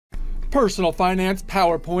Personal Finance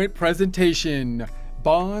PowerPoint presentation.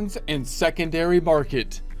 Bonds and secondary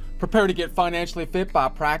market. Prepare to get financially fit by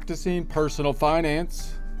practicing personal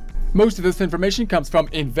finance. Most of this information comes from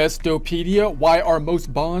Investopedia. Why are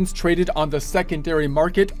most bonds traded on the secondary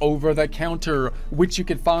market over the counter, which you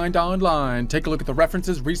can find online. Take a look at the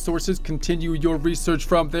references, resources, continue your research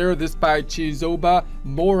from there. This by Chizoba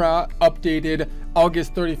Mora, updated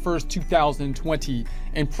August 31st, 2020.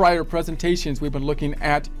 In prior presentations, we've been looking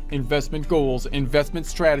at investment goals, investment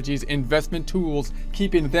strategies, investment tools.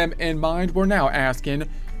 Keeping them in mind, we're now asking,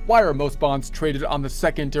 why are most bonds traded on the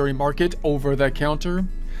secondary market over the counter?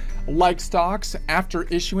 Like stocks, after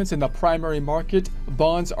issuance in the primary market,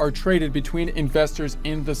 bonds are traded between investors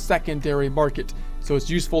in the secondary market. So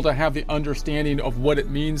it's useful to have the understanding of what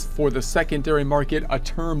it means for the secondary market, a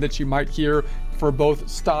term that you might hear for both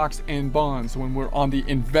stocks and bonds. When we're on the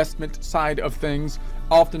investment side of things,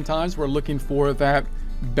 oftentimes we're looking for that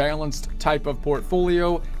balanced type of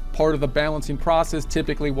portfolio. Part of the balancing process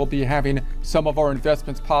typically will be having some of our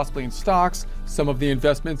investments possibly in stocks, some of the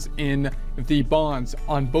investments in the bonds.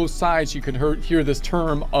 On both sides, you can hear this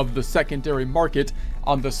term of the secondary market.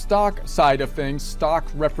 On the stock side of things, stock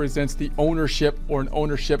represents the ownership or an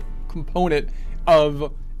ownership component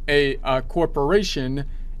of a corporation.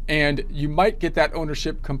 And you might get that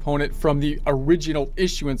ownership component from the original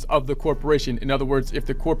issuance of the corporation. In other words, if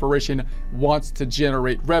the corporation wants to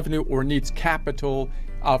generate revenue or needs capital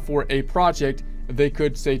for a project, they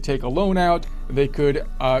could say take a loan out, they could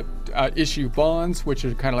issue bonds, which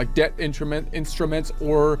are kind of like debt instruments,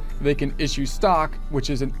 or they can issue stock, which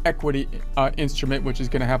is an equity instrument, which is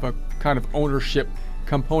going to have a kind of ownership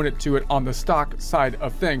component to it on the stock side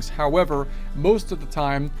of things. However, most of the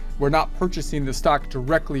time, we're not purchasing the stock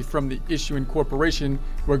directly from the issuing corporation.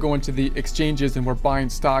 We're going to the exchanges and we're buying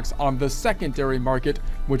stocks on the secondary market,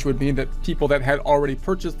 which would mean that people that had already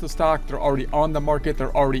purchased the stock, they're already on the market,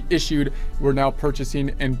 they're already issued. We're now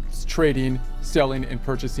purchasing and trading, selling and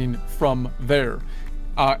purchasing from there.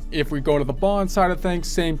 If we go to the bond side of things,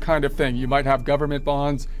 same kind of thing. You might have government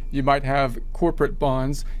bonds, you might have corporate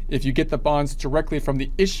bonds. If you get the bonds directly from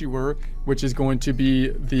the issuer, which is going to be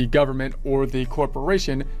the government or the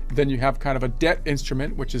corporation, then you have kind of a debt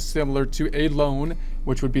instrument, which is similar to a loan,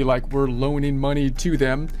 which would be like we're loaning money to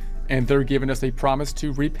them and they're giving us a promise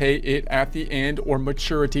to repay it at the end or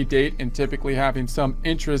maturity date, and typically having some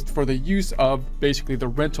interest for the use of basically the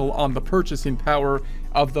rental on the purchasing power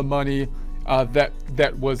of the money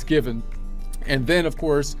that was given. And then of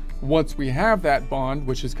course, once we have that bond,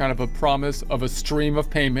 which is kind of a promise of a stream of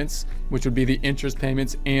payments, which would be the interest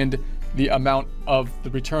payments and the amount of the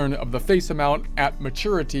return of the face amount at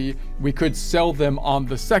maturity, we could sell them on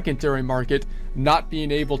the secondary market, not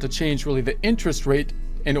being able to change really the interest rate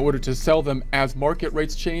in order to sell them as market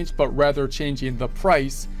rates change, but rather changing the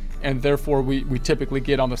price. And therefore we typically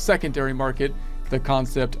get on the secondary market the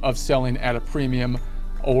concept of selling at a premium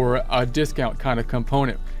or a discount kind of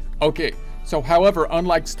component. Okay, so however,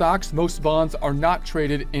 unlike stocks, most bonds are not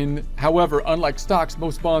traded in the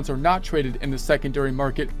secondary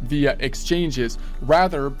market via exchanges.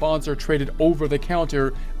 Rather, bonds are traded over the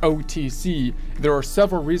counter, OTC. There are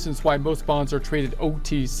several reasons why most bonds are traded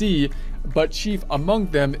OTC, but chief among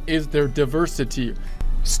them is their diversity.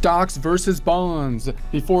 Stocks versus bonds.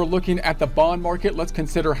 Before looking at the bond market, let's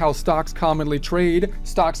consider how stocks commonly trade.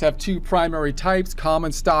 Stocks have two primary types,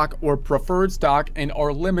 common stock or preferred stock, and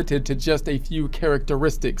are limited to just a few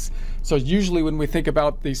characteristics. So usually when we think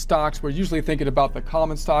about these stocks, we're usually thinking about the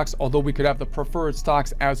common stocks, although we could have the preferred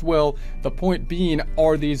stocks as well. The point being,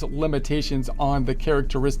 are these limitations on the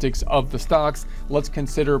characteristics of the stocks? Let's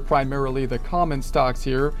consider primarily the common stocks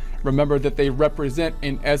here. Remember that they represent,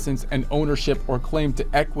 in essence, an ownership or claim to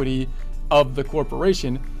equity of the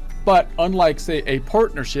corporation. But unlike, say, a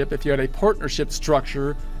partnership, if you had a partnership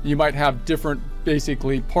structure, you might have different,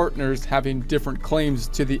 basically, partners having different claims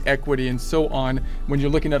to the equity and so on. When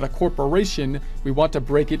you're looking at a corporation, we want to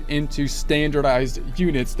break it into standardized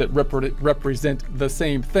units that represent the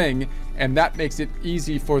same thing. And that makes it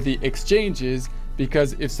easy for the exchanges,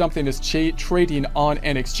 because if something is trading on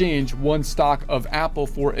an exchange, one stock of Apple,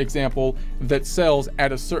 for example, that sells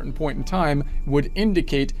at a certain point in time would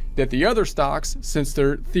indicate that the other stocks, since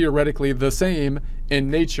they're theoretically the same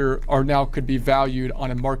in nature, are now could be valued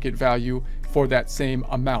on a market value for that same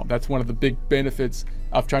amount. That's one of the big benefits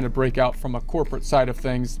of trying to break out from a corporate side of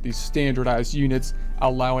things. These standardized units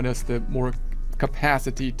allowing us the more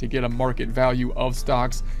capacity to get a market value of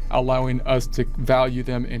stocks, allowing us to value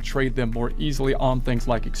them and trade them more easily on things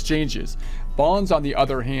like exchanges. Bonds, on the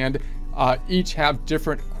other hand, each have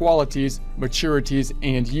different qualities, maturities,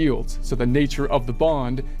 and yields. So the nature of the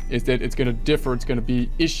bond is that it's going to differ. It's going to be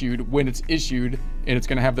issued when it's issued, and it's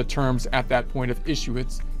going to have the terms at that point of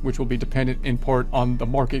issuance, which will be dependent in part on the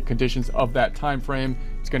market conditions of that time frame.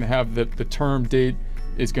 It's going to have the term date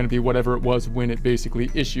is going to be whatever it was when it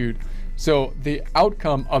basically issued. So the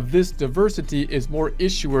outcome of this diversity is more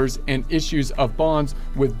issuers and issues of bonds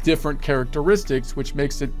with different characteristics, which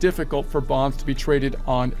makes it difficult for bonds to be traded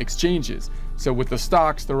on exchanges. So with the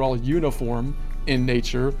stocks, they're all uniform in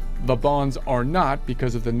nature. The bonds are not,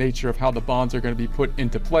 because of the nature of how the bonds are going to be put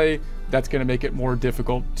into play. That's going to make it more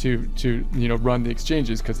difficult to run the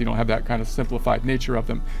exchanges, because you don't have that kind of simplified nature of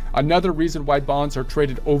them. Another reason why bonds are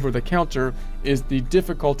traded over the counter is the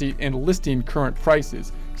difficulty in listing current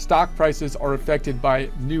prices. Stock prices are affected by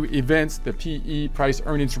new events, the PE, price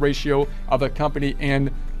earnings ratio of a company, and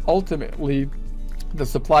ultimately the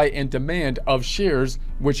supply and demand of shares,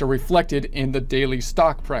 which are reflected in the daily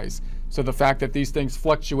stock price. So the fact that these things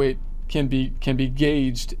fluctuate can be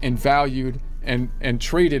gauged and valued and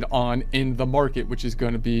traded on in the market, which is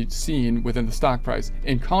going to be seen within the stock price.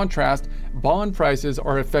 In contrast, bond prices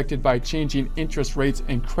are affected by changing interest rates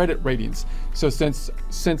and credit ratings. So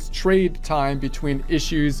since trade time between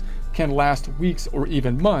issues can last weeks or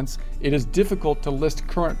even months, it is difficult to list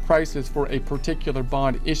current prices for a particular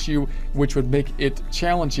bond issue, which would make it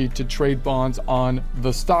challenging to trade bonds on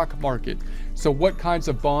the stock market. So what kinds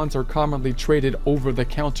of bonds are commonly traded over the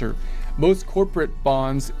counter? Most corporate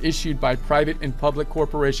bonds issued by private and public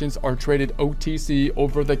corporations are traded OTC,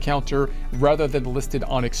 over the counter, rather than listed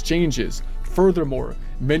on exchanges. Furthermore,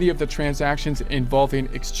 many of the transactions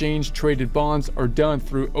involving exchange-traded bonds are done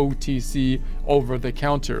through OTC, over the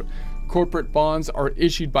counter. Corporate bonds are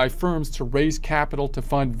issued by firms to raise capital to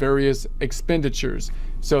fund various expenditures.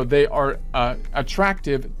 So they are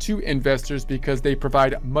attractive to investors because they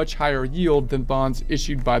provide much higher yield than bonds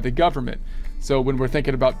issued by the government. So when we're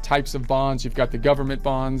thinking about types of bonds, you've got the government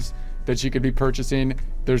bonds that you could be purchasing.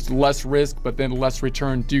 There's less risk, but then less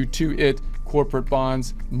return due to it. Corporate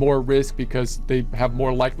bonds, more risk because they have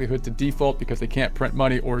more likelihood to default because they can't print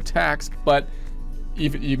money or tax. But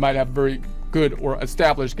even you might have very good or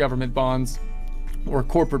established government bonds or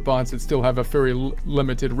corporate bonds that still have a very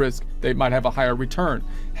limited risk. They might have a higher return.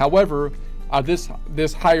 However,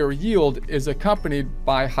 this higher yield is accompanied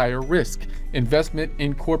by higher risk. Investment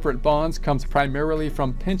in corporate bonds comes primarily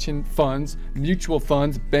from pension funds, mutual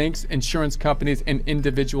funds, banks, insurance companies, and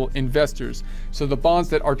individual investors. So the bonds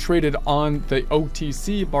that are traded on the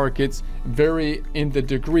OTC markets vary in the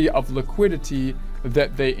degree of liquidity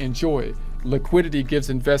that they enjoy. Liquidity gives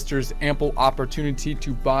investors ample opportunity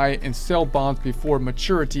to buy and sell bonds before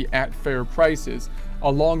maturity at fair prices.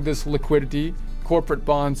 Along this liquidity, corporate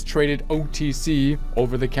bonds traded OTC,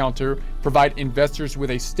 over the counter, provide investors with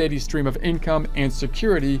a steady stream of income and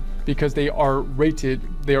security because they are rated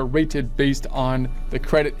based on the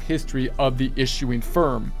credit history of the issuing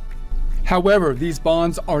firm. However, these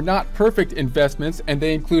bonds are not perfect investments, and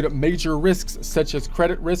they include major risks such as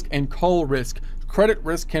credit risk and call risk. Credit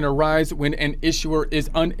risk can arise when an issuer is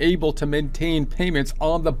unable to maintain payments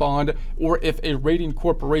on the bond, or if a rating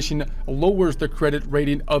corporation lowers the credit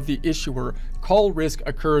rating of the issuer. Call risk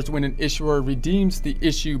occurs when an issuer redeems the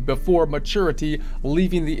issue before maturity,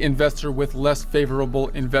 leaving the investor with less favorable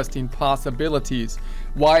investing possibilities.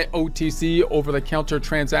 Why OTC, over-the-counter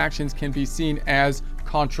transactions can be seen as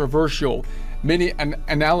controversial. Many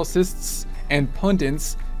analysts and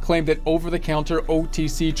pundits claim that over-the-counter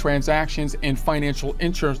OTC transactions and financial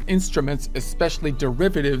instruments, especially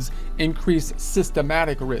derivatives, increase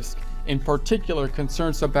systematic risk. In particular,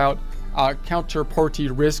 concerns about counterparty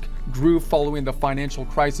risk grew following the financial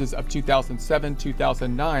crisis of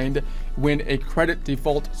 2007-2009, when a credit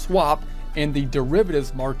default swap and the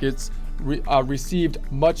derivatives markets received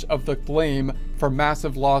much of the blame for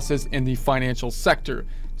massive losses in the financial sector.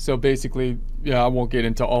 So basically, yeah, I won't get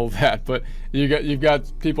into all of that, but you've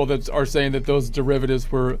got people that are saying that those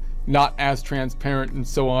derivatives were not as transparent and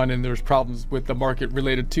so on, and there's problems with the market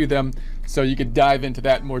related to them. So you could dive into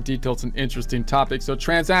that in more detail. It's an interesting topic. So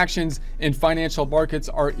transactions in financial markets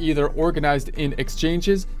are either organized in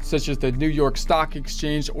exchanges such as the New York Stock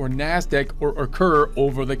Exchange or NASDAQ, or occur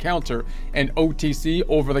over the counter. An OTC,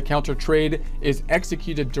 over the counter trade is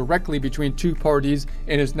executed directly between two parties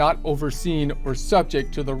and is not overseen or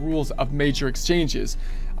subject to the rules of major exchanges.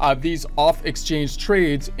 These off-exchange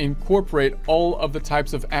trades incorporate all of the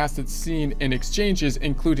types of assets seen in exchanges,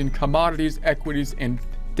 including commodities, equities, and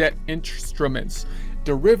debt instruments.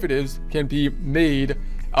 Derivatives can be made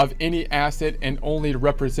of any asset and only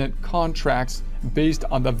represent contracts based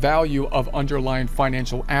on the value of underlying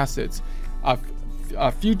financial assets.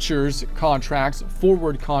 futures contracts,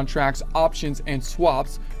 forward contracts, options, and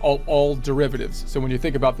swaps are all derivatives. So when you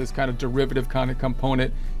think about this kind of derivative kind of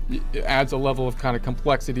component, it adds a level of kind of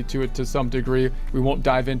complexity to it to some degree. We won't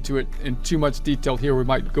dive into it in too much detail here. We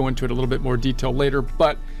might go into it a little bit more detail later.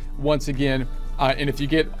 But once again, and if you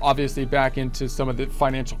get obviously back into some of the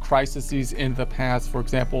financial crises in the past, for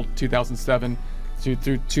example, 2007 through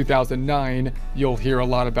 2009, you'll hear a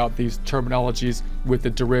lot about these terminologies with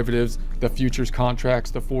the derivatives, the futures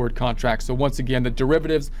contracts, the forward contracts. So once again, the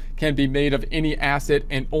derivatives can be made of any asset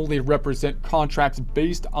and only represent contracts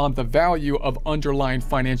based on the value of underlying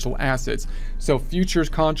financial assets. So futures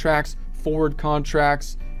contracts, forward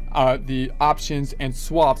contracts, the options and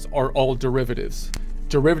swaps are all derivatives.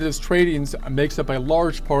 Derivatives trading makes up a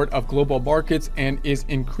large part of global markets and is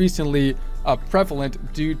increasingly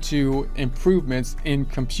prevalent due to improvements in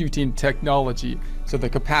computing technology. So the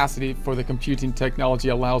capacity for the computing technology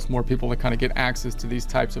allows more people to kind of get access to these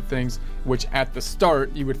types of things, which at the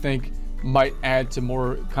start you would think might add to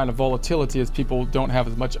more kind of volatility as people don't have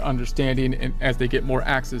as much understanding and as they get more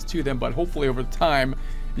access to them. But hopefully over time,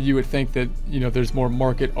 you would think that, you know, there's more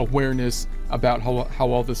market awareness about how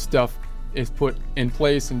all this stuff is put in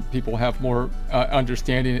place and people have more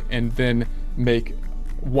understanding and then make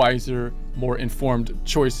wiser, more informed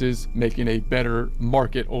choices, making a better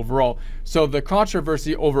market overall. So the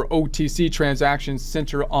controversy over OTC transactions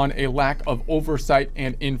center on a lack of oversight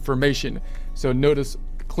and information. So notice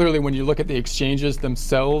clearly when you look at the exchanges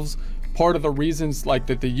themselves, part of the reasons like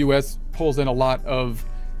that the US pulls in a lot of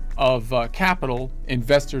capital,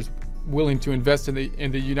 investors willing to invest in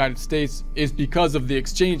the United States, is because of the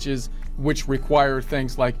exchanges, which require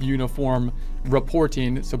things like uniform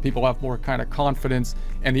reporting, so people have more kind of confidence.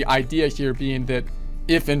 And the idea here being that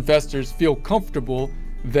if investors feel comfortable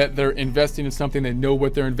that they're investing in something, they know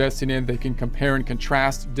what they're investing in, they can compare and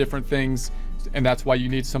contrast different things, and that's why you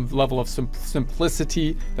need some level of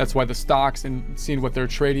simplicity. That's why the stocks and seeing what they're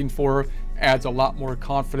trading for adds a lot more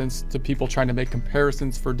confidence to people trying to make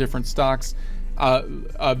comparisons for different stocks.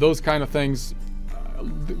 Those kind of things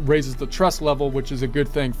raises the trust level, which is a good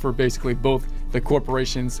thing for basically both the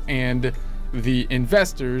corporations and the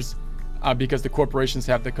investors, because the corporations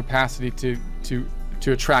have the capacity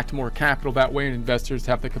to attract more capital that way, and investors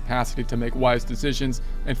have the capacity to make wise decisions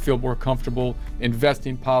and feel more comfortable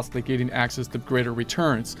investing, possibly getting access to greater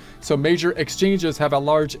returns. So major exchanges have a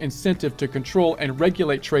large incentive to control and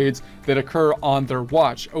regulate trades that occur on their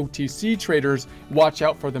watch. OTC traders watch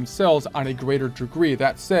out for themselves on a greater degree.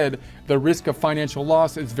 That said, the risk of financial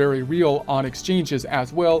loss is very real on exchanges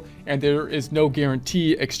as well, and there is no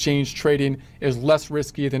guarantee exchange trading is less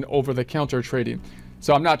risky than over-the-counter trading.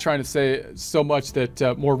 So I'm not trying to say so much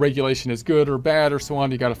that more regulation is good or bad or so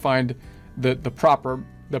on. You got to find the proper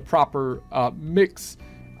mix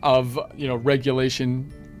of, you know,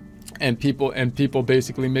 regulation and people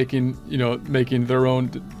basically making their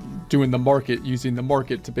own, doing the market, using the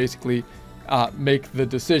market to basically make the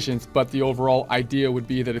decisions. But the overall idea would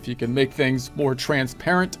be that if you can make things more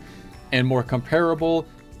transparent and more comparable,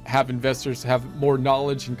 have investors have more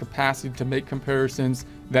knowledge and capacity to make comparisons,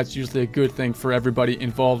 that's usually a good thing for everybody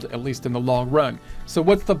involved, at least in the long run. So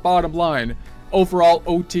what's the bottom line? Overall,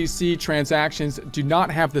 OTC transactions do not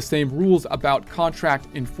have the same rules about contract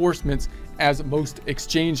enforcements as most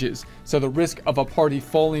exchanges. So the risk of a party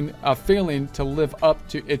failing to live up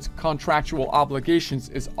to its contractual obligations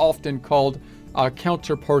is often called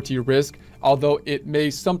counterparty risk, although it may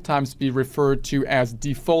sometimes be referred to as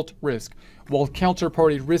default risk. While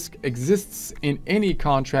counterparty risk exists in any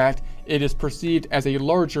contract, it is perceived as a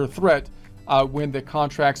larger threat when the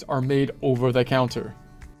contracts are made over the counter.